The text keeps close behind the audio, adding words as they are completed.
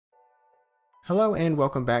Hello and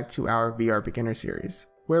welcome back to our VR Beginner series,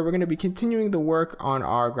 where we're going to be continuing the work on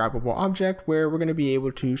our grabbable object where we're going to be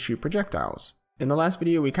able to shoot projectiles. In the last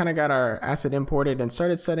video we kind of got our asset imported and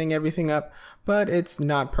started setting everything up, but it's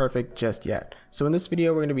not perfect just yet. So in this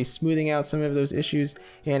video we're going to be smoothing out some of those issues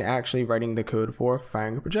and actually writing the code for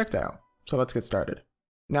firing a projectile. So let's get started.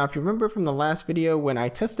 Now if you remember from the last video, when I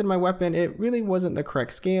tested my weapon, it really wasn't the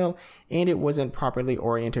correct scale and it wasn't properly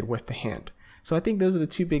oriented with the hand. So I think those are the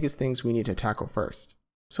two biggest things we need to tackle first.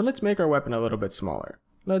 So let's make our weapon a little bit smaller.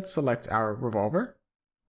 Let's select our revolver,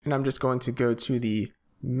 and I'm just going to go to the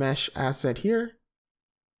mesh asset here.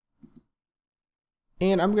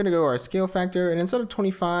 And I'm going to go our scale factor, and instead of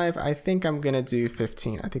 25, I think I'm going to do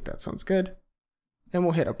 15. I think that sounds good. And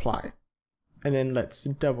we'll hit apply. And then let's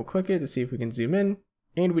double click it to see if we can zoom in.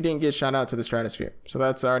 And we didn't get shot out to the stratosphere. So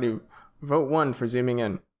that's already vote 1 for zooming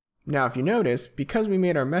in. Now if you notice, because we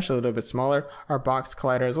made our mesh a little bit smaller, our box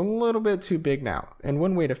collider is a little bit too big now. And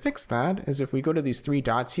one way to fix that is if we go to these 3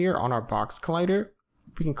 dots here on our box collider,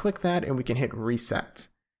 we can click that and we can hit reset.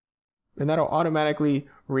 And that'll automatically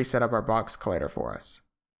reset up our box collider for us.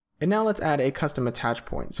 And now let's add a custom attach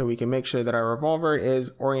point so we can make sure that our revolver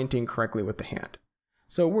is orienting correctly with the hand.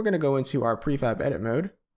 So we're going to go into our prefab edit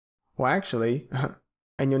mode. Well actually,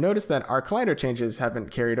 and you'll notice that our collider changes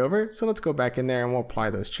haven't carried over, so let's go back in there and we'll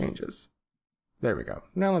apply those changes. There we go.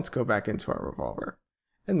 Now let's go back into our revolver.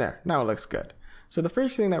 And there, now it looks good. So the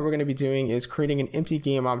first thing that we're going to be doing is creating an empty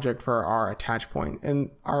game object for our attach point.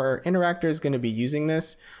 And our interactor is going to be using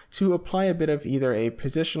this to apply a bit of either a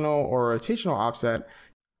positional or rotational offset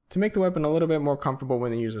to make the weapon a little bit more comfortable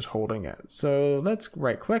when the user's holding it. So let's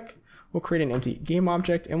right click, we'll create an empty game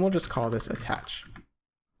object and we'll just call this attach.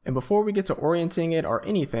 And before we get to orienting it or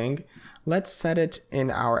anything, let's set it in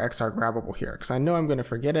our XR grabbable here, because I know I'm going to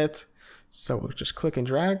forget it. So we'll just click and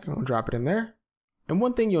drag and we'll drop it in there. And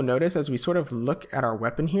one thing you'll notice as we sort of look at our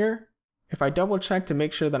weapon here, if I double check to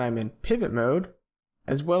make sure that I'm in pivot mode,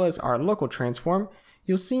 as well as our local transform,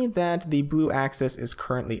 you'll see that the blue axis is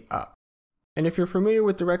currently up. And if you're familiar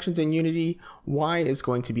with directions in Unity, Y is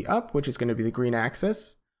going to be up, which is going to be the green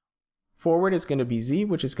axis. Forward is going to be Z,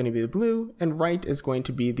 which is going to be the blue, and right is going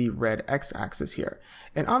to be the red x-axis here.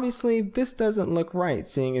 And obviously this doesn't look right,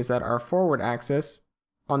 seeing as that our forward axis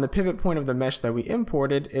on the pivot point of the mesh that we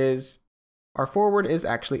imported is, our forward is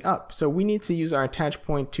actually up. So we need to use our attach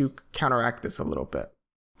point to counteract this a little bit.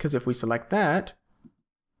 Because if we select that,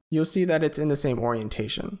 you'll see that it's in the same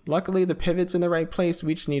orientation. Luckily the pivot's in the right place,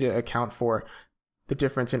 we just need to account for the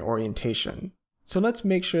difference in orientation. So let's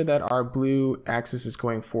make sure that our blue axis is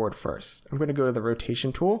going forward first. I'm going to go to the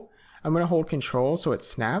rotation tool. I'm going to hold Control so it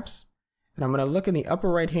snaps. And I'm going to look in the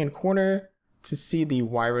upper right hand corner to see the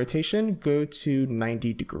Y rotation go to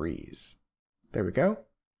 90 degrees. There we go.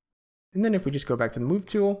 And then if we just go back to the Move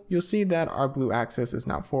tool, you'll see that our blue axis is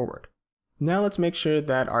now forward. Now let's make sure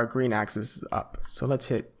that our green axis is up. So let's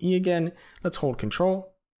hit E again. Let's hold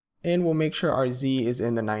Control. And we'll make sure our Z is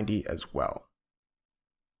in the 90 as well.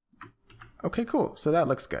 Okay, cool. So that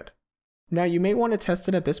looks good. Now you may want to test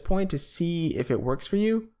it at this point to see if it works for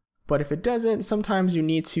you, but if it doesn't, sometimes you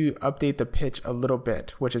need to update the pitch a little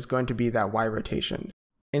bit, which is going to be that Y rotation.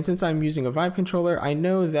 And since I'm using a Vive controller, I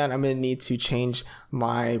know that I'm going to need to change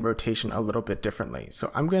my rotation a little bit differently. So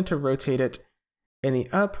I'm going to rotate it in the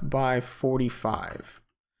up by 45.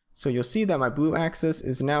 So you'll see that my blue axis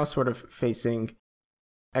is now sort of facing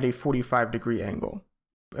at a 45-degree angle.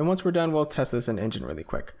 And once we're done, we'll test this in Engine really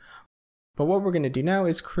quick. But what we're going to do now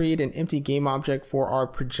is create an empty game object for our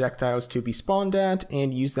projectiles to be spawned at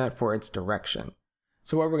and use that for its direction.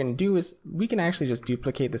 So what we're going to do is we can actually just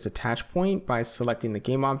duplicate this attach point by selecting the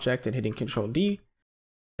game object and hitting Control D.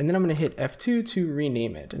 And then I'm going to hit F2 to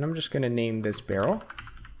rename it. And I'm just going to name this barrel.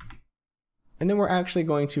 And then we're actually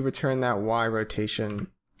going to return that Y rotation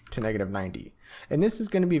to -90. And this is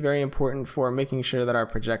going to be very important for making sure that our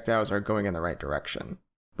projectiles are going in the right direction.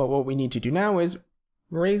 But what we need to do now is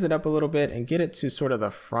raise it up a little bit and get it to sort of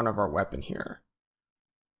the front of our weapon here.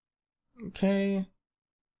 Okay.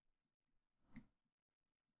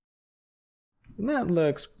 And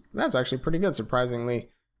that's actually pretty good, surprisingly.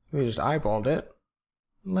 We just eyeballed it.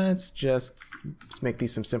 Let's just make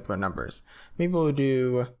these some simpler numbers. Maybe we'll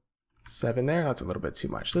do 7 there. That's a little bit too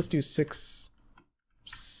much. Let's do 6,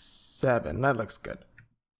 7. That looks good.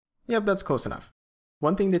 Yep, that's close enough.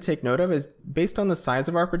 One thing to take note of is based on the size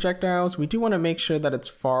of our projectiles, we do want to make sure that it's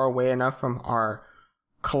far away enough from our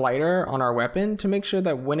collider on our weapon to make sure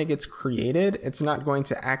that when it gets created, it's not going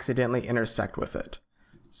to accidentally intersect with it.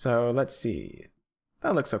 So let's see.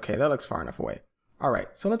 That looks okay. That looks far enough away. All right,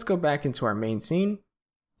 so let's go back into our main scene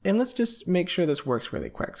and let's just make sure this works really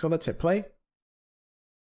quick. So let's hit play.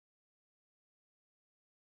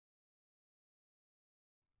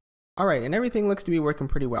 Alright, and everything looks to be working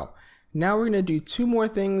pretty well. Now we're going to do 2 more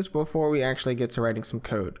things before we actually get to writing some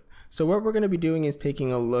code. So what we're going to be doing is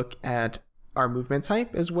taking a look at our movement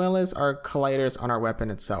type as well as our colliders on our weapon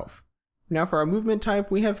itself. Now for our movement type,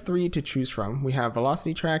 we have 3 to choose from. We have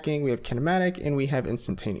velocity tracking, we have kinematic, and we have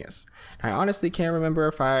instantaneous. I honestly can't remember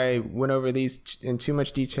if I went over these in too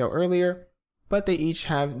much detail earlier, but they each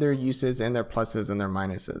have their uses and their pluses and their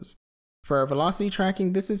minuses. For our velocity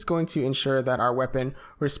tracking, this is going to ensure that our weapon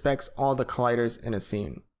respects all the colliders in a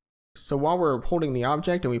scene. So while we're holding the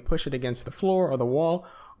object and we push it against the floor or the wall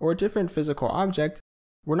or a different physical object,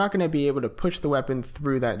 we're not going to be able to push the weapon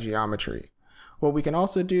through that geometry. What we can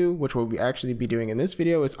also do, which we'll actually be doing in this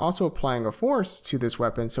video, is also applying a force to this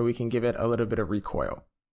weapon so we can give it a little bit of recoil.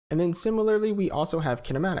 And then similarly, we also have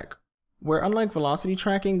kinematic, where unlike velocity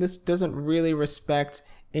tracking, this doesn't really respect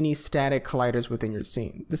any static colliders within your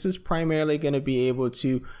scene. This is primarily going to be able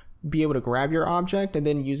to grab your object and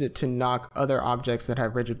then use it to knock other objects that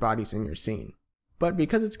have rigid bodies in your scene. But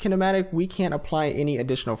because it's kinematic, we can't apply any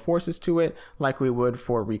additional forces to it like we would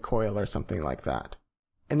for recoil or something like that.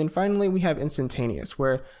 And then finally, we have instantaneous,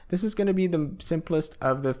 where this is going to be the simplest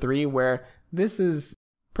of the 3, where this is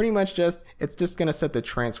pretty much it's just going to set the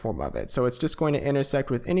transform of it. So it's just going to intersect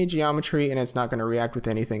with any geometry and it's not going to react with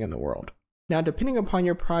anything in the world. Now, depending upon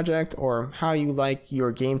your project or how you like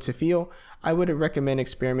your game to feel, I would recommend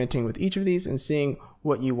experimenting with each of these and seeing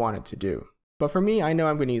what you want it to do. But for me, I know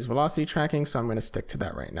I'm going to use velocity tracking, so I'm going to stick to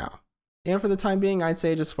that right now. And for the time being, I'd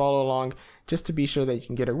say just follow along just to be sure that you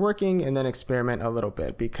can get it working and then experiment a little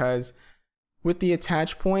bit, because with the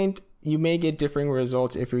attach point, you may get differing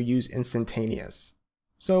results if you use instantaneous.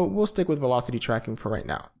 So we'll stick with velocity tracking for right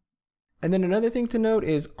now. And then another thing to note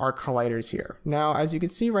is our colliders here. Now, as you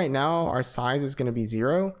can see right now, our size is going to be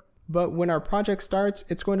 0, but when our project starts,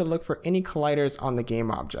 it's going to look for any colliders on the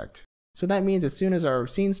game object. So that means as soon as our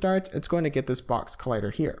scene starts, it's going to get this box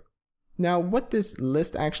collider here. Now, what this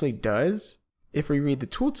list actually does, if we read the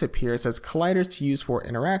tooltip here, it says colliders to use for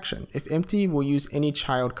interaction. If empty, we'll use any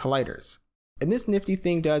child colliders. And this nifty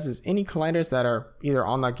thing does is any colliders that are either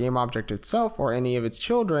on that game object itself or any of its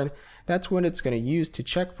children, that's what it's going to use to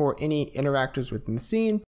check for any interactors within the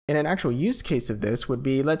scene. And an actual use case of this would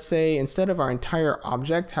be, let's say instead of our entire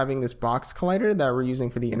object having this box collider that we're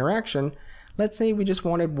using for the interaction, let's say we just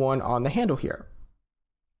wanted one on the handle here.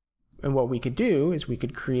 And what we could do is we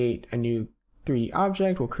could create a new 3D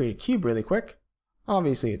object. We'll create a cube really quick.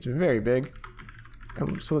 Obviously it's very big.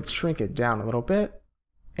 So let's shrink it down a little bit.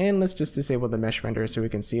 And let's just disable the mesh render so we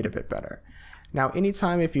can see it a bit better. Now,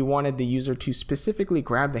 anytime if you wanted the user to specifically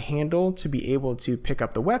grab the handle to be able to pick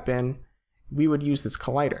up the weapon, we would use this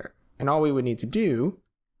collider. And all we would need to do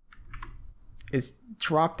is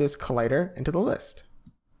drop this collider into the list.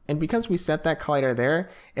 And because we set that collider there,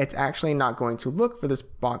 it's actually not going to look for this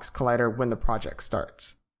box collider when the project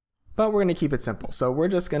starts. But we're going to keep it simple. So we're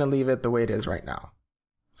just going to leave it the way it is right now.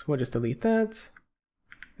 So we'll just delete that.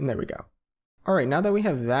 And there we go. All right, now that we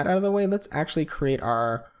have that out of the way, let's actually create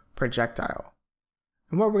our projectile.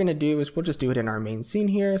 And what we're going to do is we'll just do it in our main scene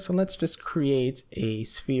here. So let's just create a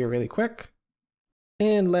sphere really quick.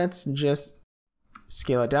 And let's just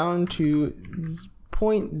scale it down to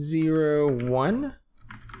 0.01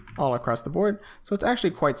 all across the board. So it's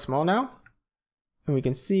actually quite small now. And we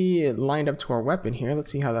can see it lined up to our weapon here.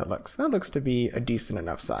 Let's see how that looks. That looks to be a decent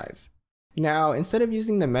enough size. Now, instead of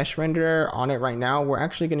using the mesh renderer on it right now, we're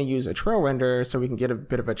actually going to use a trail renderer so we can get a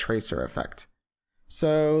bit of a tracer effect.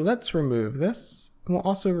 So let's remove this. We'll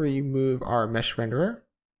also remove our mesh renderer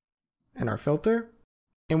and our filter.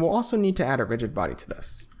 And we'll also need to add a rigid body to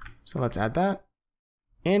this. So let's add that.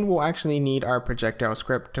 And we'll actually need our projectile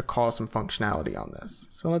script to call some functionality on this.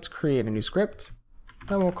 So let's create a new script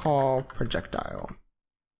that we'll call projectile.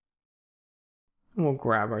 And we'll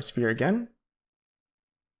grab our sphere again.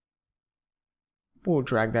 We'll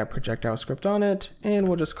drag that projectile script on it, and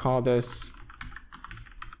we'll just call this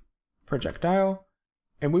projectile.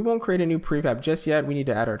 And we won't create a new prefab just yet. We need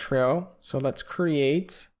to add our trail. So let's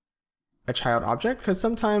create a child object, because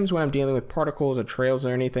sometimes when I'm dealing with particles or trails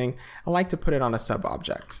or anything, I like to put it on a sub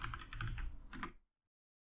object.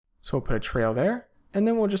 So we'll put a trail there, and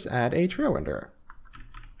then we'll just add a trail renderer.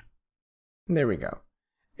 And there we go.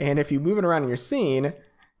 And if you move it around in your scene,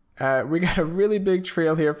 we got a really big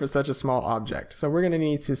trail here for such a small object. So we're going to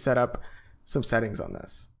need to set up some settings on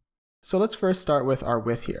this. So let's first start with our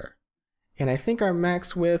width here. And I think our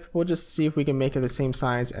max width, we'll just see if we can make it the same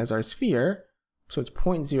size as our sphere. So it's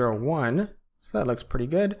 0.01. So that looks pretty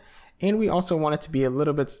good. And we also want it to be a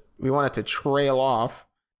little bit, we want it to trail off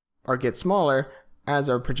or get smaller as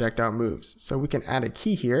our projectile moves. So we can add a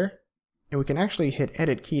key here, and we can actually hit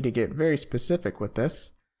edit key to get very specific with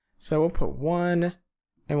this. So we'll put 1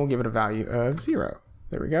 and we'll give it a value of 0.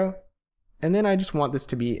 There we go. And then I just want this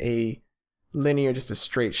to be a linear, just a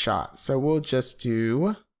straight shot. So we'll just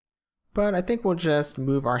do, but I think we'll just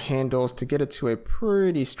move our handles to get it to a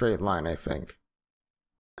pretty straight line, I think.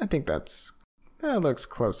 That looks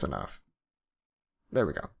close enough. There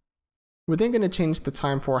we go. We're then going to change the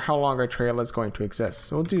time for how long our trail is going to exist.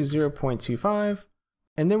 So we'll do 0.25.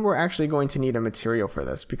 And then we're actually going to need a material for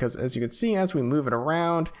this because as you can see, as we move it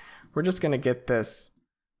around, we're just going to get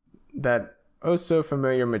that oh so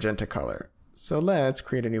familiar magenta color. So let's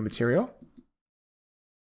create a new material.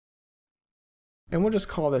 And we'll just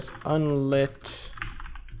call this unlit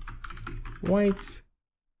white.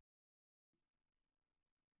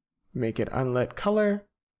 Make it unlit color.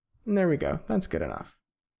 And there we go. That's good enough.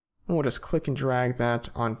 And we'll just click and drag that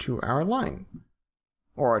onto our line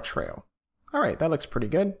or our trail. All right, that looks pretty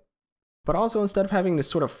good. But also instead of having this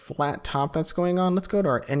sort of flat top that's going on, let's go to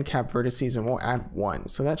our end cap vertices and we'll add 1.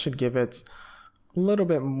 So that should give it a little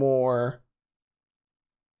bit more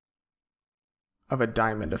of a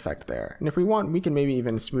diamond effect there. And if we want, we can maybe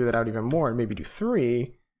even smooth it out even more and maybe do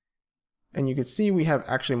 3. And you can see we have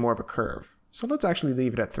actually more of a curve. So let's actually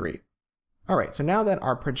leave it at 3. All right, so now that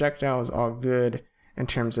our projectile is all good in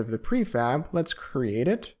terms of the prefab, let's create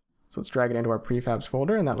it. So let's drag it into our prefabs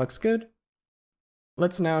folder and that looks good.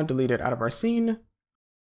 Let's now delete it out of our scene.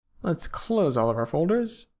 Let's close all of our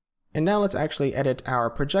folders. And now let's actually edit our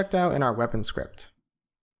projectile in our weapon script.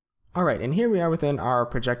 All right, and here we are within our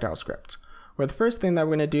projectile script, where the first thing that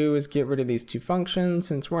we're going to do is get rid of these 2 functions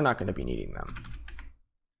since we're not going to be needing them.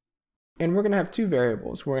 And we're going to have 2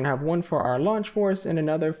 variables. We're going to have one for our launch force and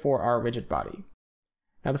another for our rigid body.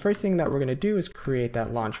 Now the first thing that we're going to do is create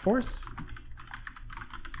that launch force.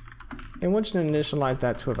 And we're just going to initialize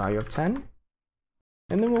that to a value of 10.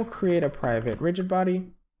 And then we'll create a private rigid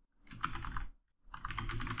body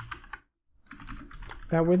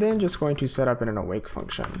that we're then just going to set up in an awake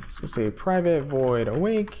function. So say private void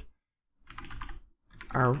awake,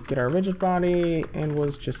 get our rigid body, and we'll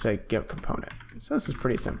just say get component. So this is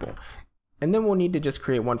pretty simple. And then we'll need to just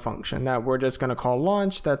create one function that we're just going to call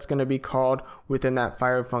launch. That's going to be called within that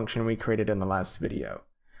fire function we created in the last video.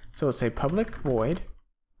 So we'll say public void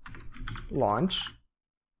launch.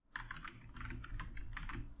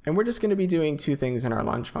 And we're just going to be doing 2 things in our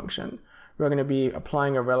launch function. We're going to be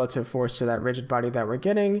applying a relative force to that rigid body that we're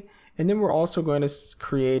getting. And then we're also going to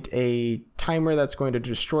create a timer that's going to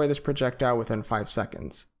destroy this projectile within 5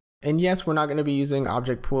 seconds. And yes, we're not going to be using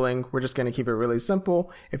object pooling. We're just going to keep it really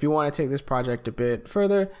simple. If you want to take this project a bit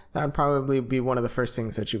further, that would probably be one of the first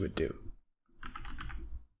things that you would do.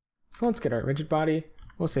 So let's get our rigid body.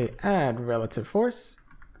 We'll say add relative force,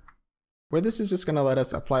 where this is just going to let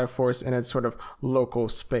us apply a force in its sort of local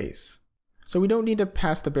space. So we don't need to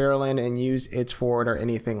pass the barrel in and use its forward or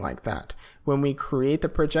anything like that. When we create the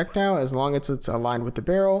projectile, as long as it's aligned with the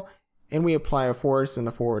barrel and we apply a force in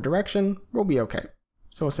the forward direction, we'll be okay.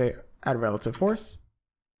 So we'll say add relative force.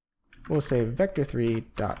 We'll say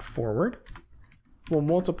vector3.forward. We'll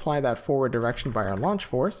multiply that forward direction by our launch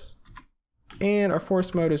force. And our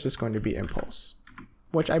force mode is just going to be impulse,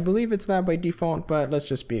 which I believe it's that by default, but let's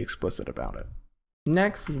just be explicit about it.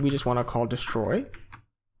 Next, we just want to call destroy.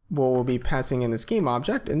 We'll be passing in this game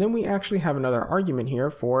object, and then we actually have another argument here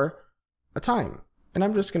for a time. And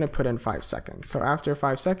I'm just going to put in 5 seconds. So after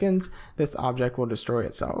 5 seconds, this object will destroy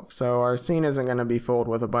itself. So our scene isn't going to be filled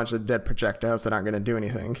with a bunch of dead projectiles that aren't going to do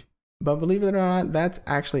anything. But believe it or not, that's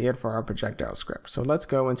actually it for our projectile script. So let's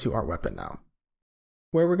go into our weapon now,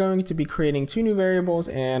 where we're going to be creating 2 new variables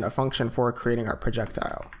and a function for creating our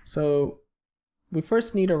projectile. So we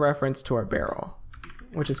first need a reference to our barrel,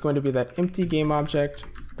 which is going to be that empty game object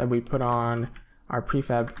that we put on our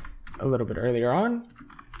prefab a little bit earlier on.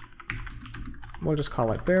 We'll just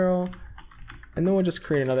call it barrel, and then we'll just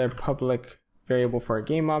create another public variable for our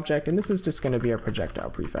game object, and this is just going to be our projectile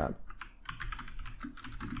prefab.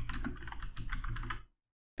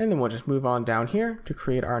 And then we'll just move on down here to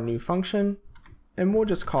create our new function, and we'll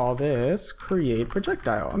just call this create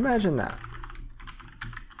projectile. Imagine that.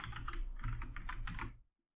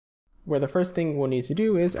 Where the first thing we'll need to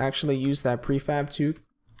do is actually use that prefab to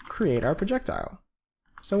create our projectile.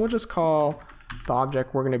 So we'll just call the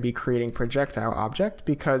object we're going to be creating projectile object,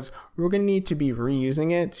 because we're going to need to be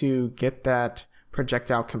reusing it to get that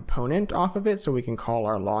projectile component off of it so we can call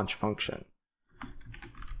our launch function.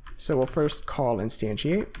 So we'll first call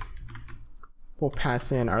instantiate. We'll pass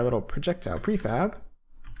in our little projectile prefab,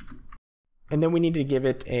 and then we need to give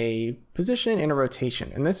it a position and a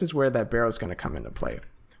rotation, and this is where that barrel is going to come into play,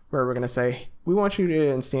 where we're going to say we want you to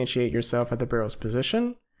instantiate yourself at the barrel's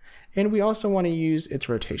position, and we also want to use its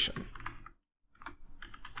rotation.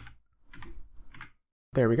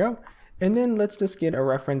 There we go. And then let's just get a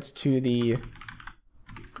reference to the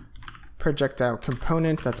projectile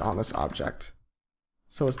component that's on this object.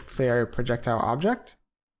 So let's say our projectile object,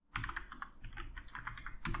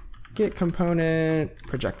 get component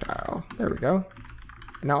projectile. There we go.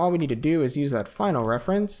 Now all we need to do is use that final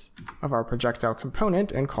reference of our projectile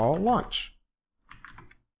component and call launch.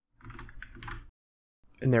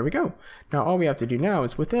 And there we go. Now all we have to do now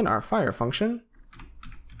is within our fire function,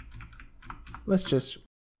 let's just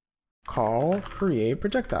call create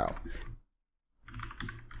projectile.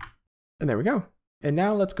 And there we go. And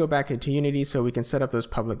now let's go back into Unity so we can set up those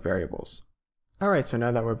public variables. Alright, so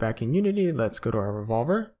now that we're back in Unity, let's go to our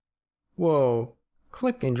revolver. We'll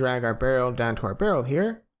click and drag our barrel down to our barrel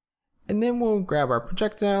here. And then we'll grab our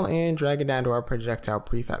projectile and drag it down to our projectile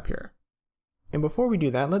prefab here. And before we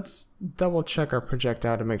do that, let's double check our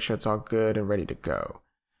projectile to make sure it's all good and ready to go.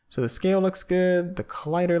 So the scale looks good, the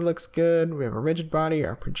collider looks good, we have a rigid body,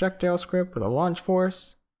 our projectile script with a launch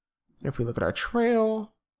force. If we look at our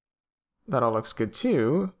trail, that all looks good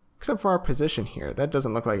too, except for our position here. That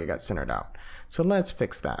doesn't look like it got centered out. So let's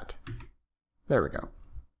fix that. There we go.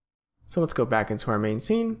 So let's go back into our main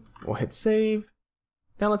scene. We'll hit save.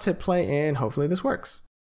 Now let's hit play and hopefully this works.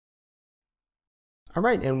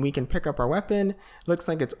 Alright, and we can pick up our weapon. Looks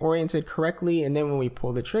like it's oriented correctly, and then when we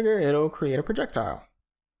pull the trigger, it'll create a projectile.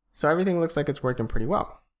 So everything looks like it's working pretty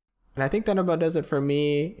well. And I think that about does it for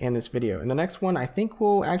me and this video. In the next one, I think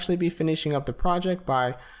we'll actually be finishing up the project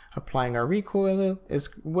by applying our recoil as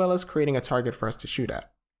well as creating a target for us to shoot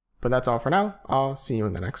at. But that's all for now. I'll see you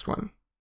in the next one.